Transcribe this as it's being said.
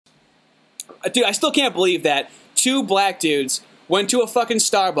Dude, I still can't believe that 2 black dudes went to a fucking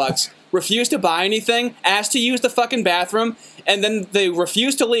Starbucks, refused to buy anything, asked to use the fucking bathroom, and then they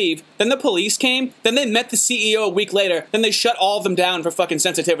refused to leave. Then the police came. Then they met the CEO a week later. Then they shut all of them down for fucking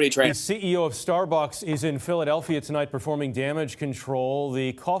sensitivity training. The CEO of Starbucks is in Philadelphia tonight performing damage control.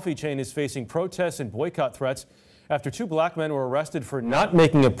 The coffee chain is facing protests and boycott threats after 2 black men were arrested for not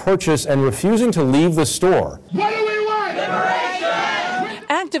making a purchase and refusing to leave the store. What do we want? Liberation!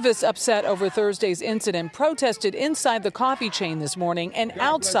 Activists upset over Thursday's incident protested inside the coffee chain this morning and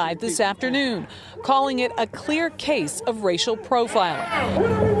outside this afternoon, calling it a clear case of racial profiling.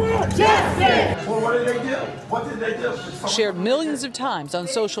 Justice! Well, what did they do? What did they do? Shared millions of times on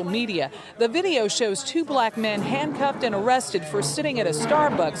social media, the video shows 2 black men handcuffed and arrested for sitting at a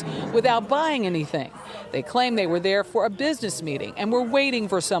Starbucks without buying anything. They claim they were there for a business meeting and were waiting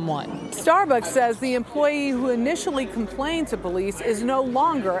for someone. Starbucks says the employee who initially complained to police is no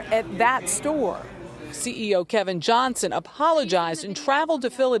longer at that store. CEO Kevin Johnson apologized and traveled to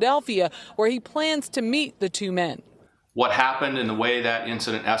Philadelphia, where he plans to meet the 2 men. What happened and the way that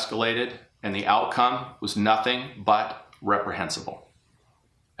incident escalated and the outcome was nothing but reprehensible.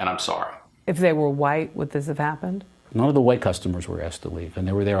 And I'm sorry. If they were white, would this have happened? None of the white customers were asked to leave, and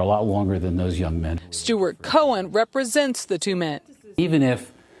they were there a lot longer than those young men. Stuart Cohen represents the 2 men. Even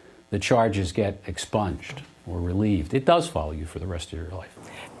if the charges get expunged or relieved, it does follow you for the rest of your life.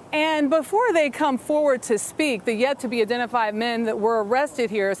 And before they come forward to speak, the yet-to-be-identified men that were arrested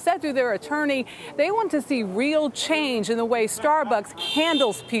here said to their attorney they want to see real change in the way Starbucks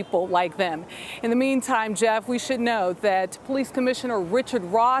handles people like them. In the meantime, Jeff, we should note that Police Commissioner Richard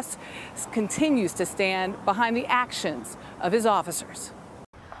Ross continues to stand behind the actions of his officers.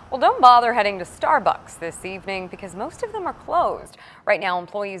 Well, don't bother heading to Starbucks this evening because most of them are closed. Right now,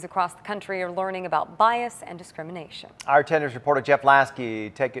 employees across the country are learning about bias and discrimination. Our 10 News reporter Jeff Lasky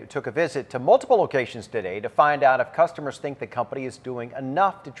took a visit to multiple locations today to find out if customers think the company is doing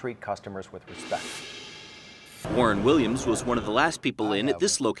enough to treat customers with respect. Warren Williams was one of the last people in at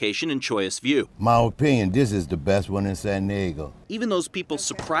this location in Choice View. My opinion, this is the best one in San Diego. Even those people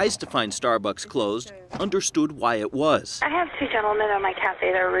surprised to find Starbucks closed understood why it was. I have 2 gentlemen at my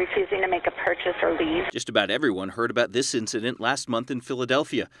cafe that are refusing to make a purchase or leave. Just about everyone heard about this incident last month in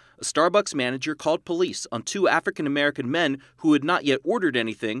Philadelphia. A Starbucks manager called police on 2 African-American men who had not yet ordered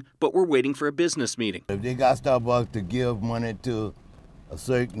anything but were waiting for a business meeting. If they got Starbucks to give money to a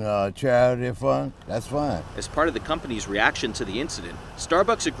certain charity fund, that's fine. As part of the company's reaction to the incident,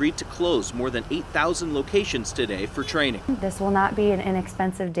 Starbucks agreed to close more than 8,000 locations today for training. This will not be an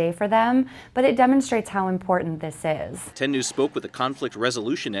inexpensive day for them, but it demonstrates how important this is. 10 News spoke with a conflict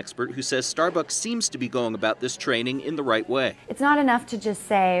resolution expert who says Starbucks seems to be going about this training in the right way. It's not enough to just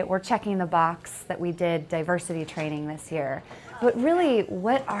say we're checking the box that we did diversity training this year. But really,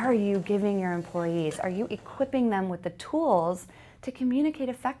 what are you giving your employees? Are you equipping them with the tools to communicate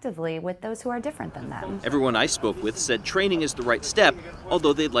effectively with those who are different than them? Everyone I spoke with said training is the right step,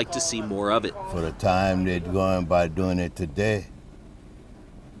 although they'd like to see more of it. For the time they're going by doing it today,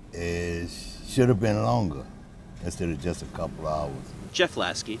 it should have been longer instead of just a couple of hours. Jeff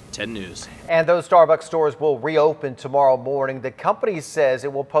Lasky, 10 News. And those Starbucks stores will reopen tomorrow morning. The company says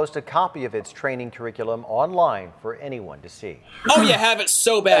it will post a copy of its training curriculum online for anyone to see. Oh, you have it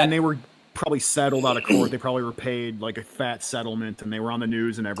so bad. And they were probably settled out of court. They probably were paid like a fat settlement, and they were on the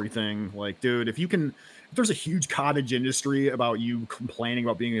news and everything. Like, dude, if there's a huge cottage industry about you complaining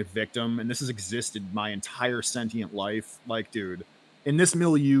about being a victim, and this has existed my entire sentient life, like, dude, in this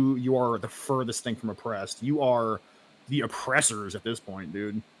milieu, you are the furthest thing from oppressed. You are the oppressors at this point,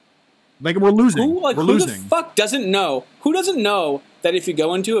 dude. Like, we're losing. We're losing. Who the fuck doesn't know? Who doesn't know that if you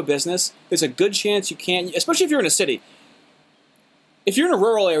go into a business, there's a good chance you can't, especially if you're in a city. If you're in a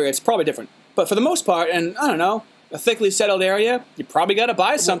rural area, it's probably different. But for the most part, and I don't know, a thickly settled area, you probably got to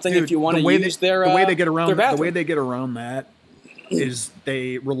buy something if you want to use their the way they get around bathroom. The way they get around that is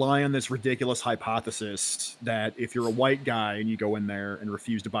they rely on this ridiculous hypothesis that if you're a white guy and you go in there and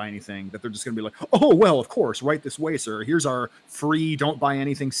refuse to buy anything, that they're just going to be like, oh, well, of course, right this way, sir. Here's our free don't buy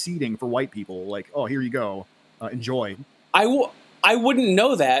anything seating for white people. Like, oh, here you go. Enjoy. I wouldn't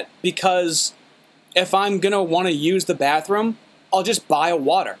know that because if I'm going to want to use the bathroom, I'll just buy a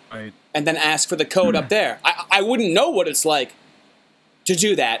water and then ask for the code up there. I wouldn't know what it's like to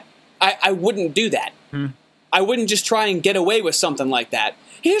do that. I wouldn't do that. I wouldn't just try and get away with something like that.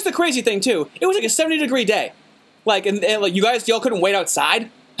 Here's the crazy thing, too. It was like a 70-degree day. Like, and like, y'all couldn't wait outside?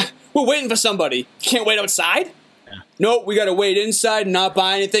 We're waiting for somebody. Can't wait outside? Yeah. Nope, we gotta wait inside and not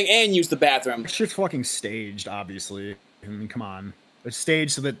buy anything and use the bathroom. Shit's fucking staged, obviously. I mean, come on. It's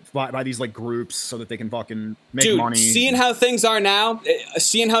staged so that by these like groups so that they can fucking make money. Seeing how things are now,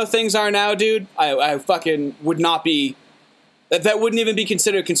 dude, I fucking would not be. That wouldn't even be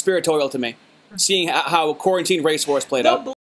considered conspiratorial to me. Seeing how quarantine race wars played out.